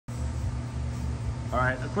All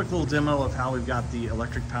right, a quick little demo of how we've got the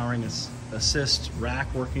electric powering assist rack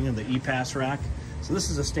working in the EPAS rack. So this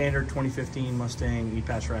is a standard 2015 Mustang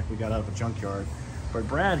EPAS rack we got out of a junkyard. But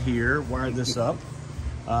Brad here wired this up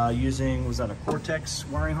using, was that a Cortex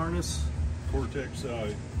wiring harness? Cortex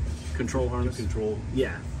control harness? Control.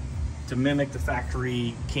 Yeah, to mimic the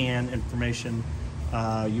factory CAN information.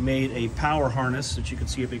 You made a power harness that you can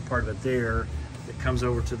see a big part of it there. It comes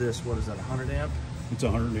over to this, what is that, 100 amp? It's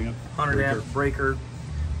 100 amp. 100 amp breaker.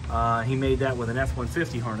 He made that with an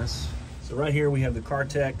F150 harness. So right here we have the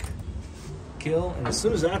Cortex kill, and as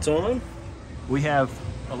soon as that's on, we have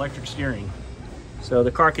electric steering. So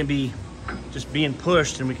the car can be just being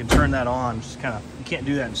pushed and we can turn that on. Just kind of, you can't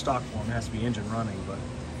do that in stock form, it has to be engine running, but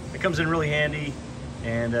it comes in really handy.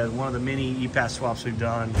 And one of the many EPAS swaps we've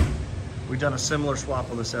done a similar swap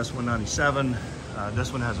with this S197.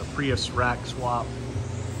 This one has a Prius rack swap.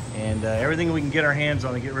 And everything we can get our hands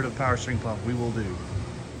on to get rid of the power steering pump, we will do.